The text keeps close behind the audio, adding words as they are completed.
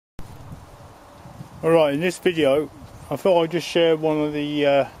Alright, in this video I thought I'd just share one of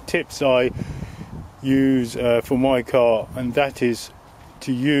the tips I use for my car, and that is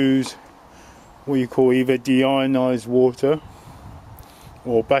to use what you call either deionized water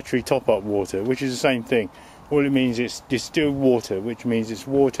or battery top-up water, which is the same thing. All it means is distilled water, which means it's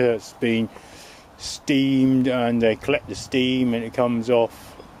water that's been steamed and they collect the steam and it comes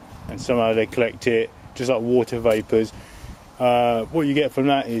off and somehow they collect it, just like water vapours. What you get from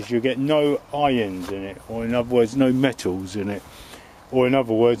that is you get no ions in it, or in other words no metals in it, or in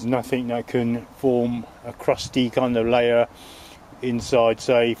other words nothing that can form a crusty kind of layer inside.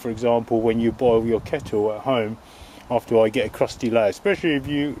 Say for example when you boil your kettle at home, after I get a crusty layer, especially if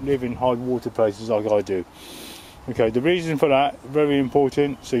you live in hard water places like I do. Okay, the reason for that, very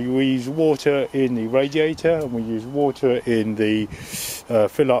important. So we use water in the radiator and we use water in the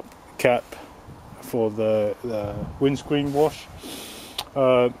fill up cap for the windscreen wash.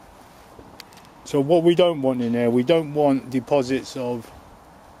 So what we don't want in there, we don't want deposits of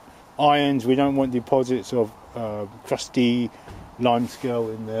ions, we don't want deposits of crusty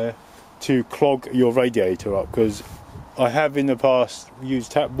limescale in there to clog your radiator up, because I have in the past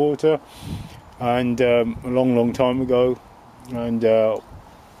used tap water and a long time ago, and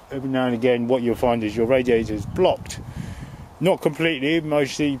every now and again what you'll find is your radiator is blocked. Not completely,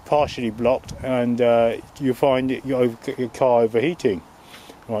 mostly partially blocked, and you find your car overheating.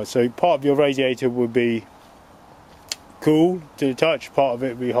 Right, so part of your radiator would be cool to the touch, part of it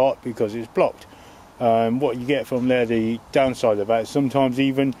would be hot because it's blocked. What you get from there, the downside of that, sometimes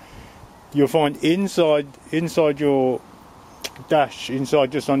even you'll find inside your dash,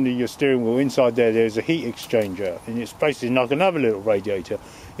 inside just under your steering wheel, inside there's a heat exchanger, and it's basically like another little radiator.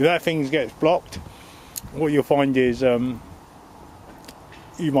 If that thing gets blocked, what you'll find is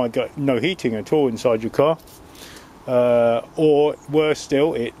you might get no heating at all inside your car, or worse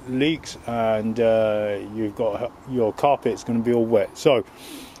still, it leaks and you've got your carpet's going to be all wet. So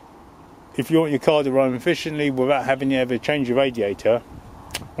if you want your car to run efficiently without having to ever change your radiator,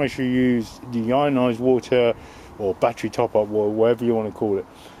 make sure you use deionized water or battery top-up water, whatever you want to call it.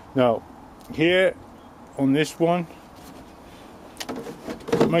 Now here on this one,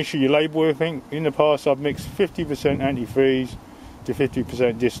 make sure you label everything. In the past I've mixed 50% antifreeze to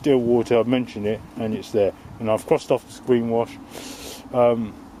 50% distilled water, I've mentioned it and it's there, and I've crossed off the screen wash.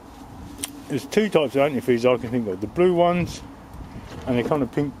 There's two types of antifreeze I can think of, the blue ones and the kind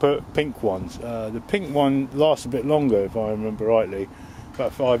of pink ones. The pink one lasts a bit longer if I remember rightly,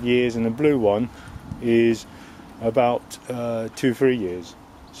 about 5 years, and the blue one is about 2-3 years.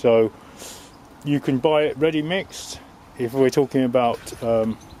 So you can buy it ready mixed if we're talking about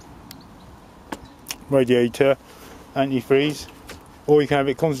radiator antifreeze, or you can have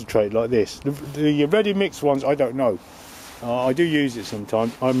it concentrated like this. The ready mixed ones, I don't know. I do use it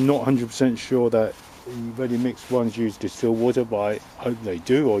sometimes. I'm not 100% sure that the ready mixed ones use distilled water, but I hope they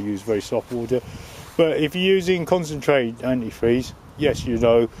do, or use very soft water. But if you're using concentrated antifreeze, yes, you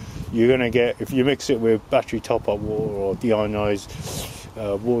know you're going to get, if you mix it with battery top-up water or deionized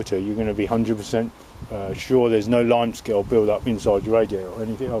water, you're going to be 100% sure there's no limescale build up inside your radiator or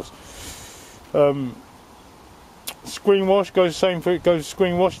anything else. Screen wash goes the same for it, goes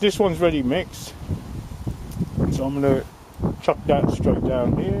screen wash. This one's ready mixed, so I'm going to chuck that straight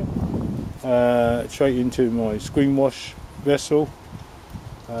down here, straight into my screen wash vessel,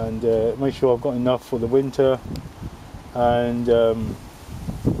 and make sure I've got enough for the winter, and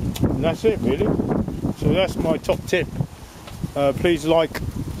that's it really. So that's my top tip. Please like,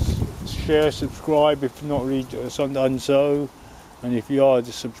 share, subscribe if not already done so, and if you are a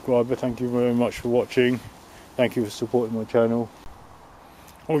subscriber, thank you very much for watching. Thank you for supporting my channel.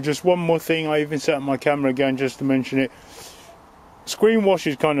 Oh, just one more thing, I even set up my camera again just to mention it. Screen wash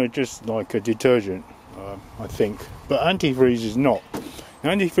is kind of just like a detergent, I think, but antifreeze is not.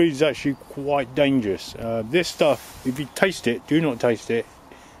 Antifreeze is actually quite dangerous. This stuff, if you taste it, do not taste it.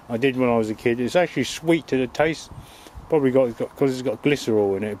 I did when I was a kid. It's actually sweet to the taste, probably because it's got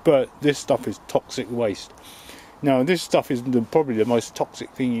glycerol in it, but this stuff is toxic waste. Now this stuff is probably the most toxic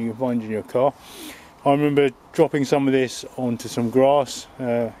thing you can find in your car. I remember dropping some of this onto some grass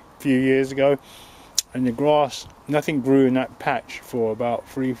a few years ago, and the grass, nothing grew in that patch for about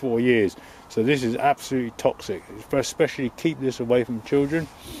 3-4 years. So this is absolutely toxic. Especially keep this away from children.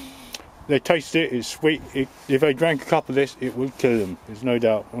 They taste it, it's sweet. If they drank a cup of this, it would kill them, there's no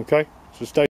doubt. Okay, so stay